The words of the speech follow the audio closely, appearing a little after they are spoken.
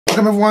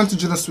Welcome everyone to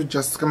Junosuede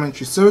Just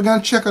Commentary. So we're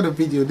gonna check out a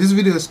video. This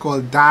video is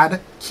called Dad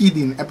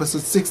Kidding,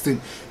 episode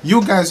 16.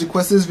 You guys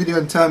requested this video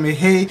and tell me,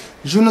 hey,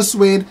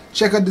 Junosuede,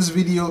 check out this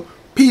video.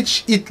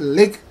 Pitch it,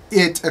 lick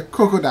it, a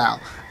crocodile.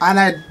 And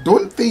I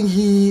don't think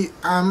he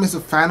is a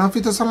fan of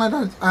it or something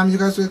like that. You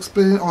guys were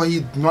explaining, or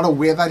he's not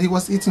aware that he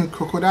was eating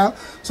crocodile.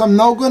 So I'm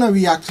now gonna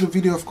react to the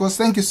video, of course.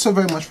 Thank you so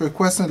very much for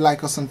requesting.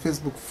 Like us on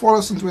Facebook, follow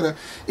us on Twitter.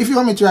 If you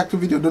want me to react to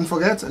the video, don't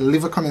forget,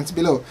 leave a comment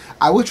below.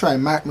 I will try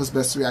my utmost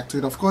best to react to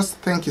it, of course.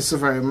 Thank you so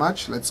very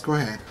much. Let's go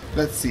ahead.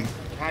 Let's see.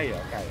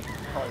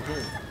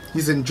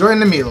 He's enjoying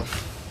the meal.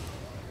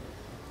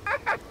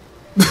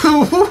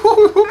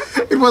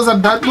 It was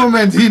at that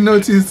moment he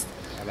noticed.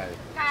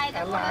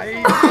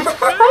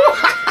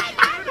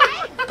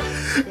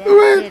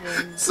 Wait,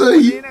 so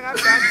he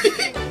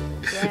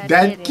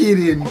Dad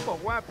Kidding.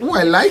 Oh,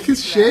 I like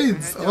his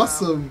shades.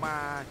 Awesome.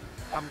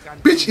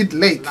 Pitch it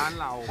lake.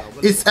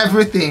 It's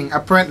everything.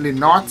 Apparently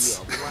not.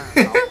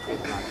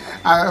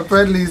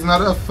 Apparently he's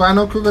not a fan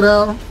of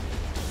crocodile.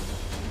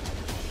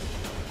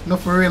 No,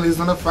 for real, he's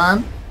not a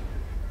fan.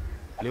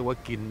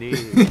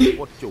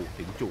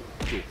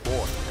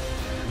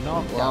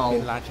 Wow.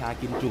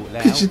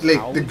 Pitch it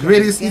like the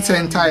greatest eater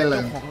in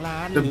Thailand.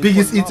 The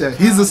biggest eater.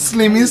 He's the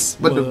slimmest,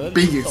 but the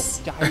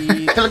biggest. Look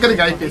at the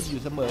guy face.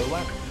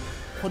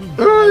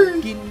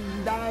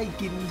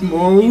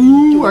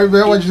 Oh, I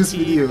better watch this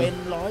video.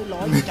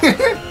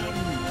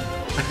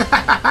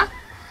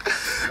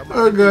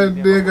 Oh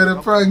god, they're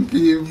gonna prank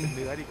him.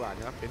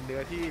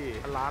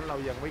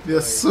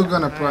 They're so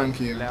gonna prank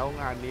him.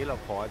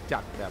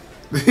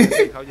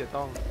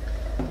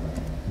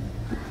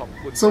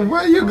 So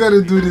why are you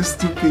gonna do this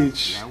to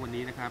Peach?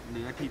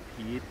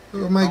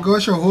 Oh my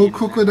gosh, a whole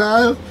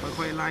crocodile?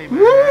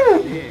 Woo!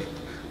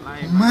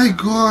 Oh my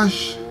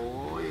gosh.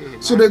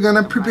 So they're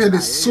gonna prepare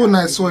this so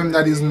nice for him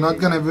that he's not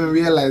gonna even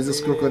realize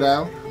this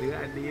crocodile.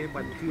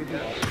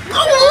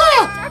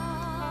 Oh!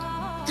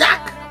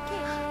 Jack!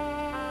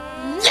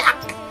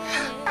 Jack!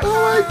 Oh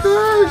my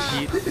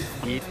gosh!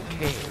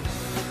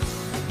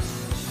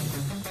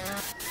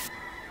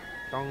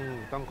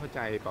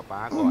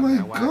 Oh my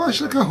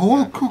gosh, like a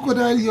whole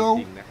crocodile,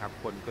 yo.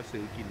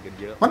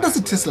 What does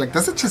it taste like?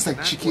 Does it taste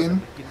like chicken?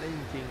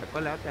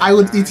 I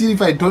would eat it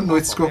if I don't know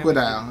it's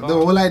crocodile. The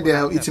whole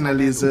idea of eating a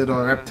lizard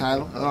or a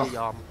reptile.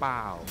 Oh,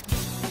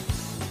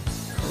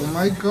 oh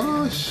my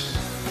gosh.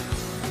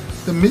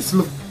 The meat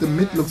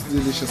looks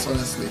delicious,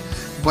 honestly.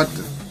 But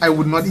I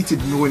would not eat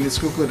it knowing it's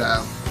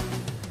crocodile.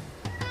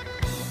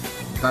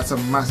 That's a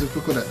massive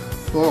crocodile.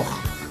 Oh,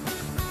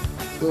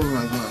 oh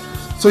my god.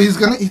 So he's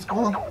gonna eat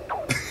all?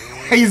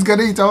 He's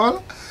gonna eat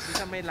all?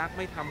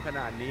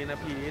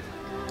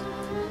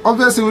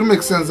 Obviously it would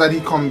make sense that he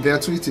come there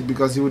to eat it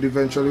because he would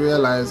eventually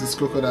realize it's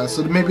crocodile.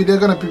 So maybe they're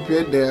gonna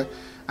prepare it there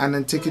and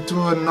then take it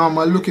to a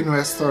normal looking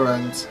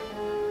restaurant.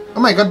 Oh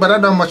my god, but I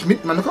don't much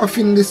meat, man. Look how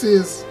thin this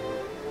is.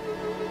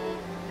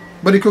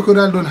 But the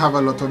crocodile don't have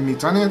a lot of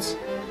meat on it.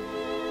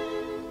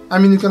 I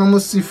mean, you can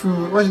almost see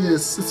through. Watch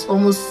this. It's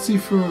almost see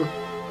through.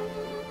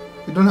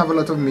 It don't have a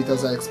lot of meat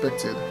as I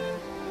expected.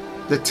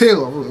 The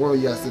tail, oh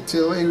yes, the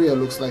tail area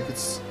looks like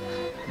it's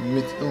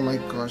meat. Oh my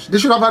gosh, they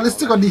should have at least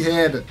taken on the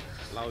head.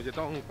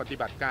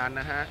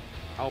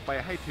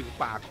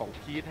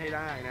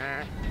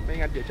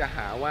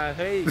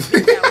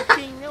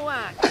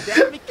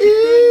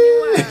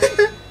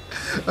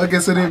 Okay,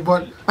 so they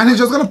bought, and he's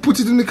just gonna put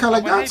it in the car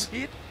like that.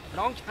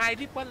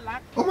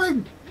 Oh my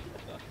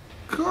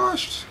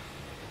gosh,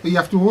 you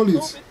have to hold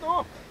it.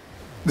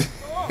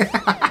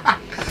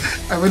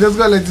 I'm just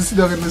gonna let you sit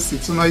down in the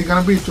seat. So now you're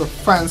gonna bring it to a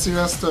fancy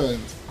restaurant.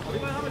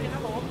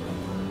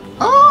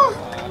 Oh!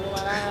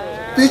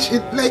 Pitch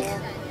it like.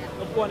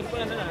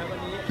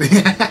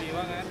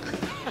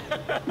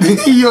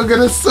 You're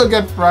gonna so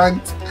get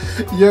pranked.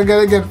 You're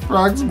gonna get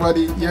pranked,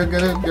 buddy. You're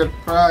gonna get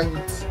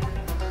pranked.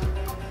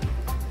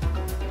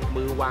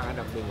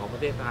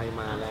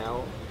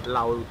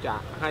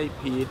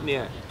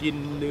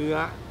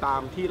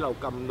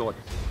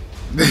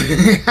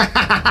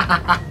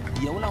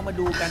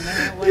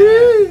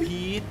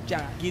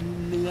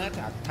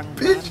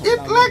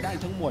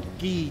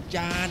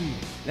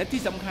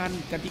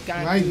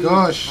 My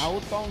gosh.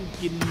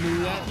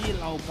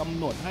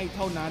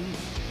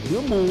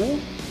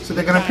 So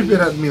they're gonna prepare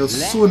that meal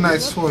so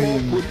nice for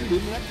him.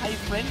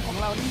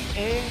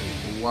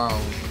 Wow.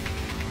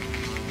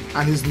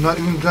 And he's not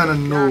even gonna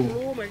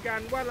know.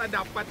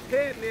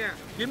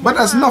 But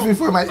that's nothing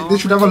for him. They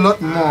should have a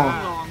lot more.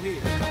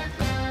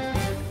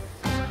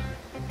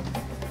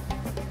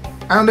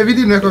 And if he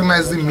didn't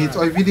recognize the meat,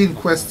 or if he didn't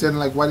question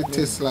like what it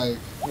tastes like.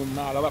 Oh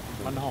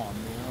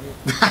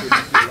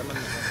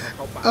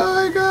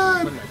my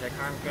god!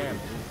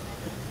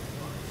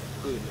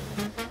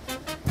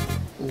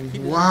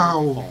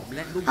 Wow!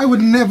 I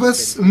would never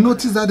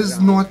notice that it's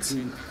not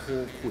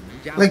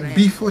like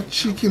beef or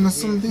chicken or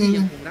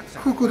something.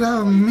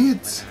 Crocodile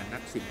meat.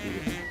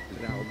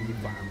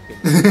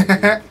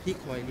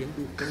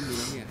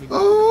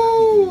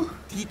 Oh!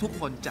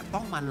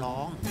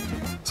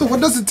 So what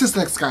does it taste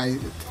like, Sky?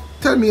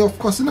 tell me, of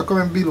course, in the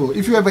comment below,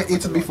 if you ever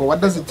ate it before, what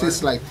does it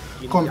taste like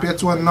compared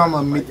to a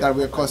normal meat that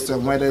we're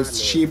accustomed, whether it's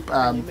sheep,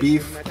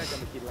 beef,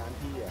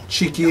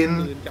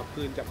 chicken,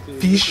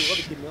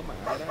 fish.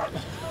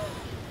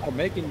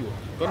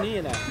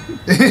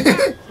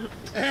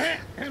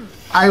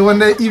 I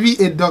wonder if he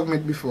ate dog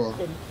meat before.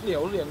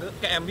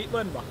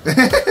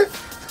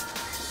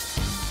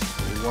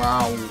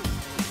 Wow.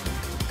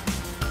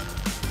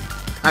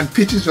 And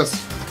Peach is just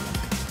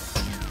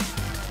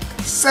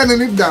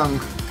sending it down.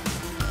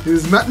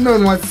 He's not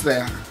knowing what's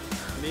there.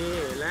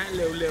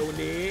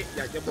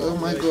 Oh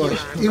my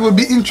gosh. It would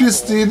be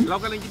interesting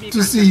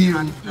to see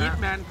him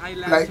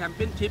like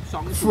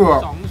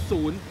for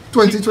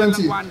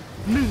 2020.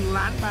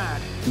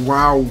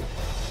 Wow.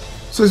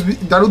 So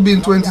that would be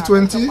in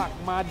 2020?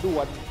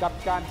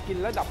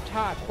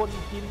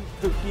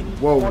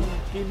 Whoa.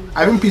 I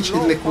haven't pitched it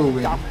like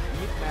win.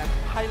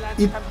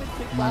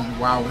 Man,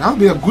 wow. That would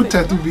be a good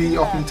time to be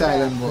up in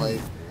Thailand, boy.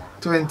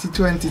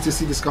 2020 to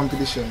see this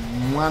competition.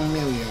 1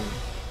 million.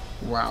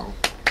 Wow.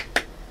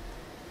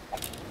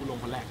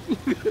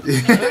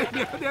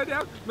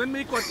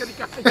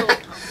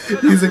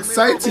 He's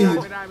excited.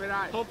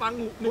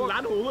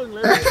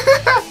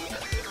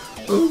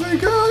 Oh my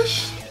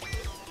gosh.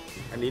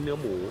 อันนี้เนื้อ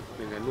หมูเ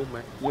ป็นไงนุ่มไหม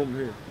นุ่มเล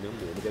ยเนื้อห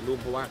มูมันจะนุ่ม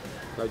เพราะว่า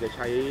เราจะใ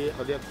ช้เข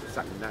าเรียก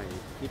สันใน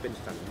ที่เป็น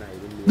สันใน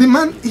The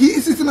man, he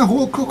is eating a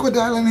whole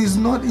crocodile and he's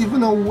not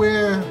even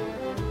aware.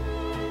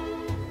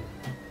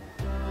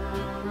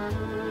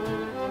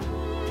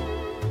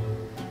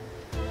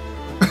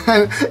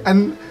 and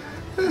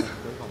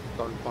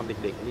ตอนเ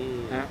ด็กๆนี่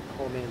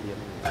พ่อแม่เลี้ยง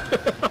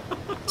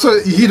So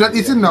he not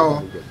eating now.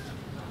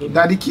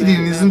 Daddy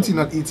Kidding, isn't he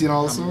not eating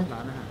also?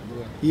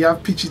 He have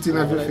Peach eating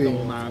everything.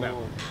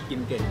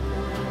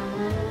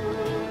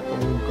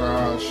 Oh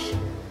gosh.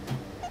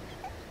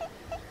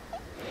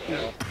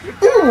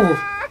 Ooh.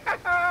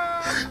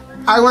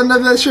 I wonder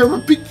if they show a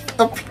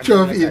picture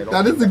of it.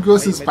 That is the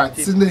grossest part.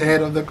 It's in the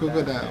head of the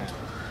crocodile.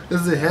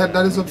 It's the head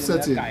that is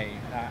upsetting.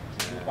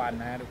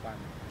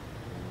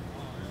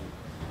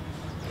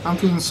 I'm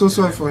feeling so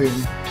sorry for him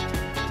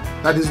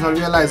that he's not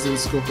realizing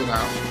it's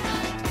crocodile.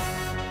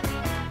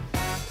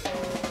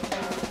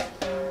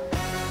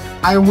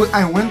 I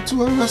went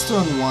to a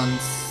restaurant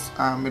once.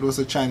 It was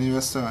a Chinese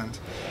restaurant,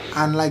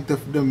 and like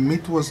the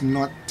meat was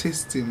not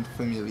tasting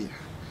familiar.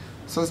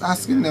 So I was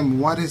asking them,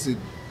 what is it?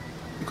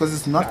 Because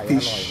it's not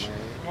fish.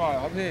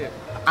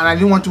 And I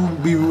didn't want to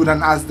be rude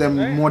and ask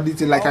them more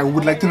detail. Like I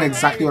would like to know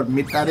exactly what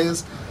meat that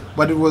is,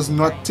 but it was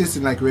not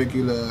tasting like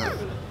regular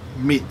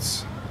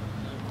meat.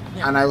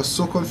 And I was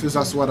so confused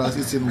as to what I was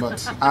eating, but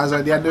I was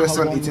at the other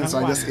restaurant eating, so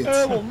I just ate.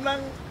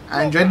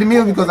 I enjoyed the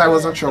meal because I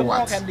wasn't sure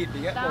what.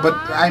 But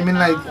I mean,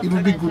 like, it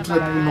would be good to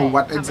let people know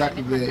what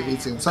exactly they're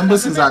eating. Some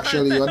persons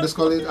actually, what they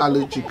call it,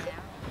 allergic.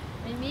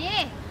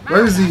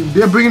 Where is he?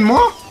 They're bringing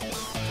more?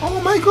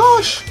 Oh my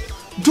gosh!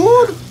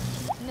 Dude!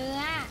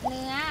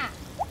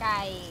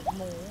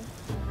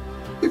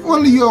 If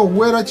only you're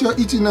aware that you're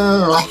eating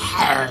a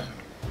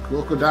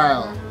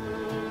crocodile.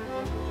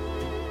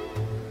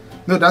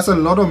 No, that's a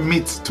lot of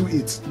meat to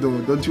eat,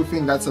 though. Don't you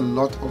think that's a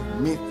lot of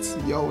meat?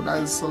 Yo,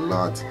 that's a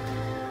lot.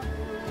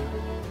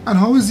 And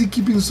how is he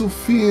keeping so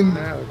thin?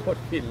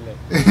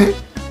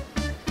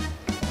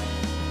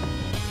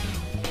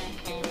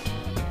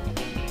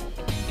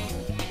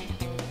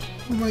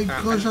 Oh my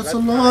gosh, that's a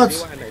lot.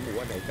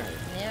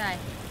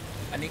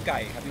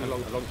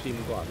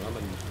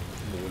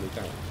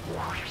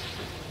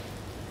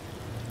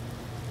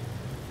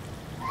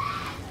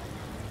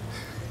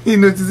 He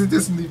notices it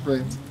is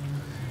different.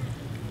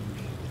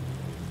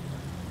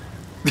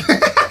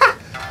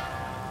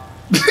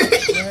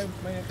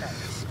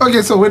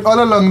 Okay, so wait,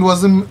 all along it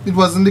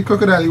wasn't the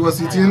crocodile he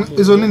was eating.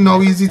 It's only now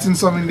he's eating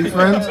something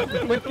different.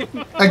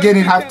 Again,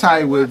 it had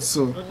Thai words,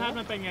 so.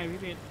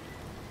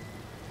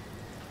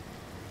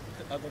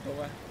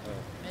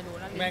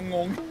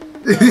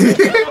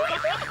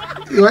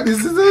 What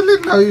is this only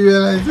now you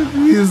realize it?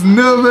 He is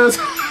nervous.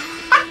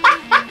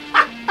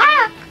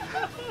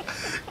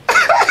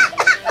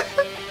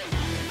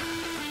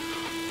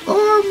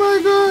 Oh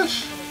my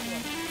gosh.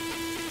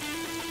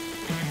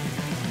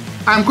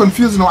 I'm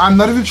confused now. I'm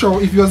not even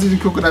sure if he was eating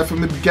crocodile from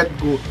the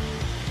get-go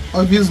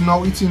or if he's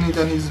now eating it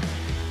and he's...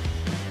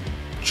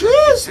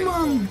 Jeez,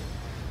 man!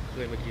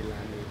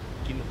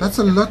 That's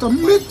a lot of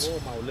meat!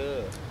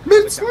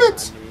 Meat!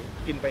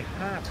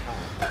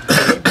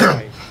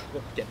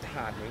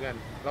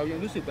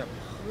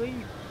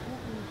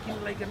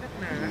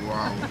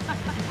 Wow.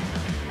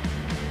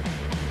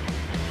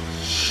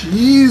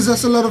 Jeez,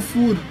 that's a lot of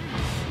food.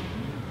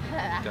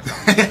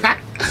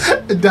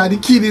 Daddy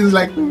Kidding is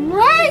like,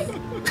 what?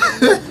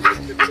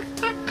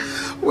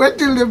 Wait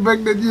till they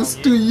bring the news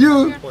to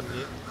you.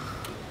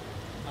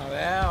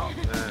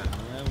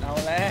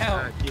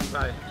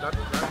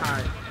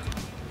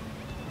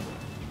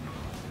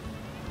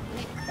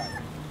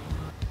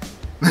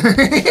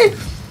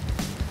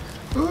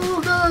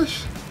 Oh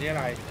gosh.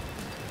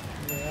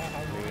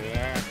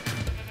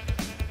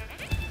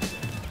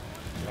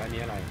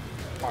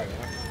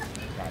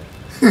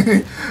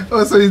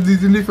 Oh, so it's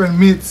eating different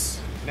meats.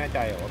 แน่ใจ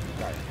เหรอว่า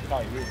ไก่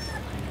พี่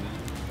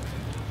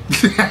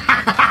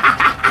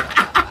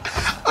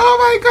Oh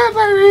my god,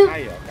 my ใช่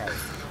rib! เหรอไก่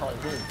หอย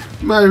พี่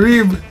My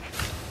rib!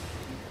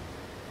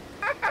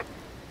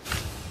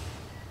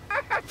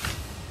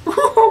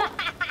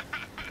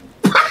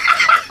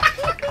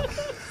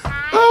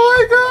 Oh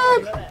my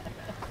god!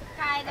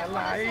 ไก่แต่คนล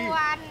ะส่ว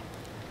น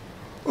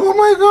Oh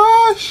my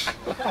gosh!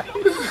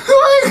 Oh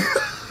my god!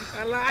 อ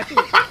ะไร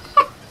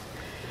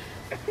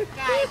ไ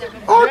ก่แต่เป็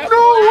น Oh กิน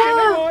no! ให้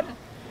หมด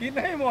กิน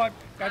ให้หมด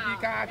กติ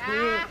กาคื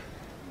อ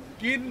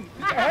กิน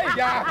เฮ้ย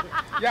อย่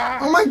า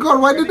Oh my god,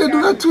 why did they do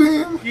that to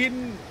him? กิน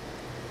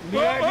เ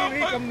นื้อที่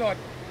พี่กำหนด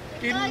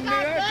กินเ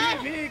นื้อที่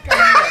พี่กำ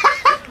หนด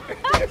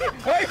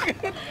เฮ้ย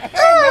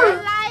อะ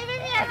ไรไม่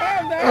มีอะ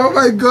ไร Oh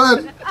my god!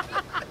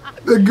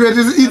 The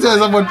greatest eater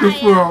is about to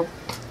throw up.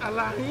 อะไ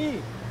ร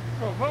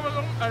ผมว่ามัน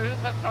ต้องอะไร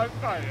คล้าย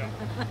ๆไก่อะ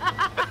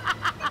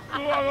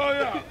คืออะไร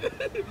อะ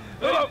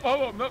แล้วพอ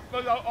ผม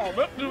เราออกแบ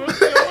บดูมันเ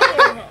คี้ยวไม่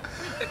ลงอะ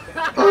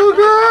Oh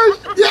gosh!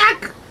 Yak!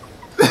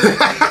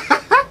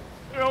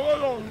 เคี้ยวไม่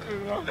ลงจริง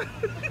นะ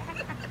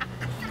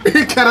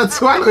He cannot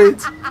swallow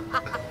it.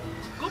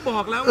 ก็บอ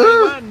กแล้วไง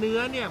ว่าเนื้อ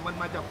เนี่ยมัน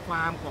มาจากฟ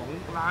าร์มของ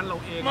ร้านเรา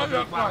เองมาจ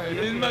ากไก่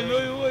ลิ้นมันเรื่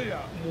อยๆ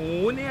อ่ะหมู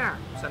เนี่ย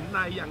สันใน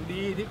อย่าง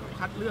ดีที่เขา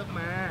คัดเลือก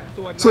มา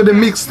ส่วน So they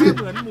mixed it.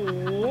 เหมือนหมู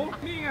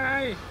นี่ไง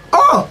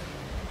Oh!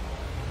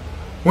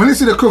 When you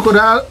see the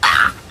crocodile,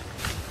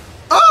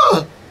 oh!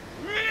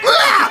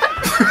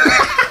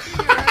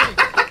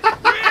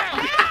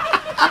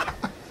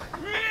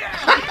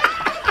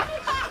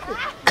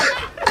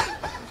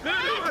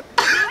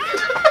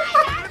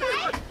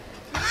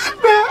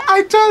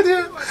 I told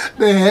you,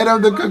 the head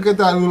of the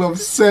crocodile will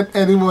upset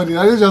anybody.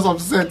 That is just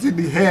upsetting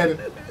the head.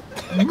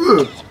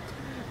 Ugh.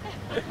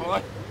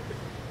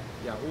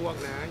 อย่าอ้วก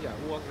นะอย่า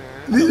อ้วกนะ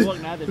พวก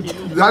นะแต่พี่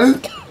ลูก That is.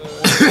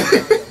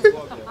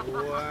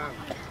 อ้วก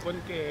คน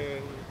เก่ง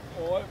โ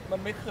อ้ยมัน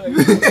ไม่เคย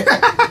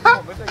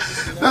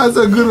That's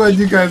a good one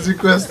you guys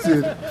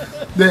requested.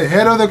 The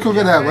head of the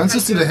crocodile. Once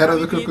you see the head of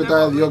the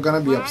crocodile, you're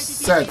gonna be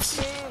upset.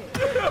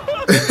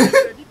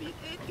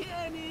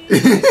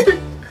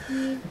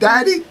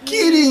 Daddy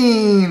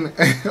kidding!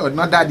 Oh,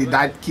 not daddy,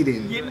 dad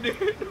kidding. ยินดี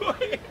ด้ว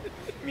ย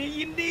มี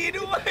ยินดี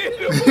ด้วย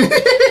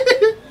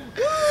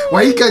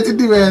Why you catching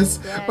the rest?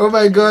 Oh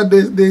my god,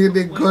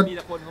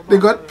 they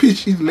got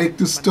pitch in leg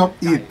to stop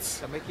it.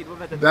 แต่ไม่คิดว่า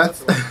มันจะ That's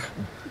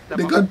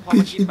they got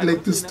pitch in leg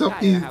to stop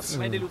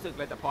ไม่ได้ it. รู้สึกเ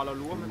ลยแต่พอเรา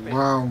รู้ว่ามันเป็น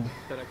Wow.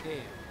 จระเข้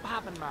ภา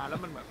พมันมาแล้ว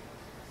มันแบบ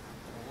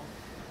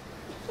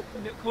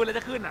คุณอะไรจ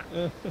ะขึ้นอ่ะ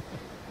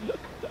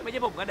ไม่ใช่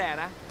ผมก็แด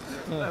นะ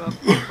แต่แบบ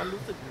มัน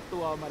รู้สึกถึงตั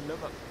วมันแล้ว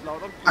แบบเรา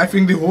ต้อง I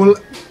think the whole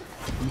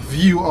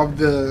view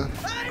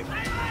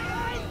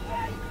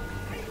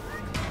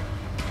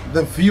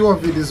of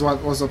it is what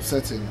was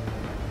upsetting.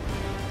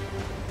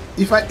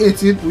 If I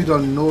ate it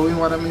without knowing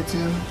what I'm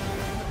eating,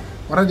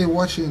 what are they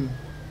watching?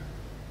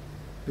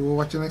 They were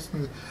watching next.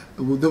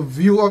 The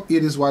view of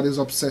it is what is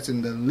upsetting.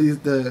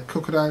 The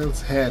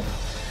crocodile's head.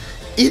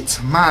 It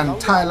Man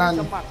Thailand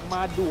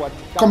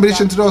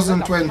competition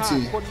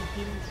 2020.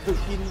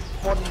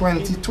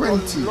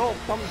 2020.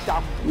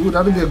 Ooh,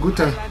 that'll be a good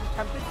time.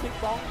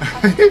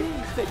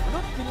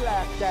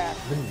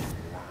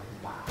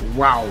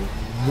 Wow,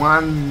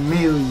 1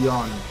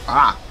 million.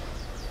 Ah,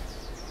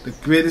 the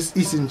greatest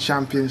eating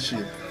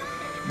championship.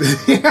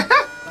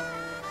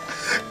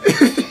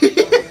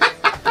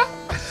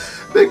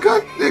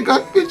 They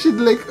got pitching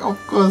leg, of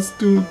course,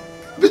 too.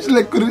 Pitching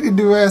leg couldn't eat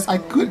the rest. I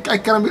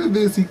can't believe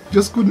this. He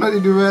just could not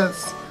eat the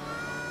rest.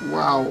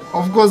 Wow.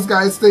 Of course,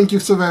 guys, thank you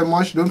so very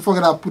much. Don't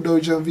forget I'll put the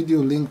original video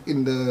link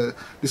in the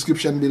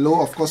description below,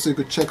 of course, so you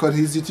could check out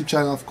his YouTube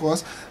channel, of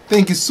course.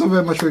 Thank you so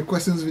very much for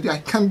requesting this video. I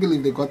can't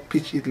believe they got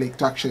pitch eat leg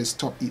to actually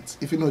stop it.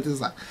 If you notice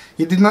that,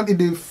 he did not eat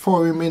the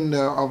full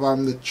remainder of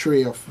the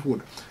tray of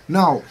food.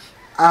 Now,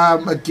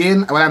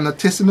 again, well, I'm not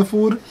tasting the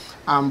food.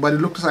 But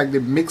it looks like they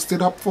mixed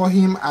it up for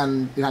him,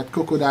 and it had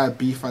crocodile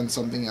beef and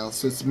something else,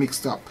 so it's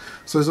mixed up.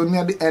 So it's only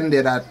at the end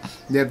there that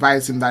they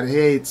advised him that,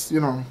 hey, it's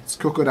it's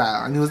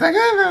crocodile, and he was like,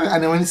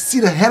 and then when you see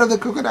the head of the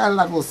crocodile,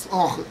 that was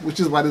which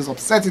is what is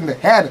upsetting the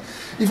head.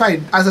 As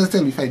I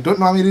said, if I don't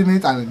know I'm eating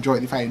it, I'll enjoy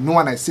it. If I know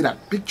and I see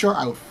that picture,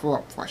 I will throw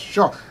up for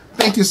sure.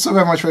 Thank you so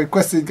very much for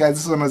requesting, guys.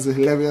 This one was a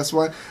hilarious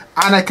one,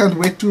 and I can't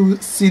wait to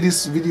see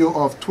this video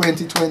of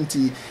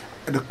 2020.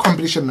 The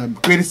competition, the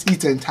greatest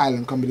eater in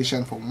Thailand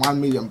competition for 1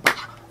 million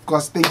baht. Of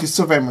course, thank you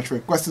so very much for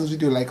requesting this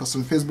video. Like us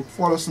on Facebook,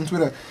 follow us on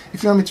Twitter.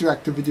 If you want me to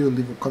react to the video,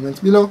 leave a comment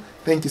below.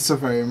 Thank you so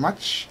very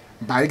much.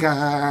 Bye,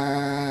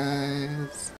 guys.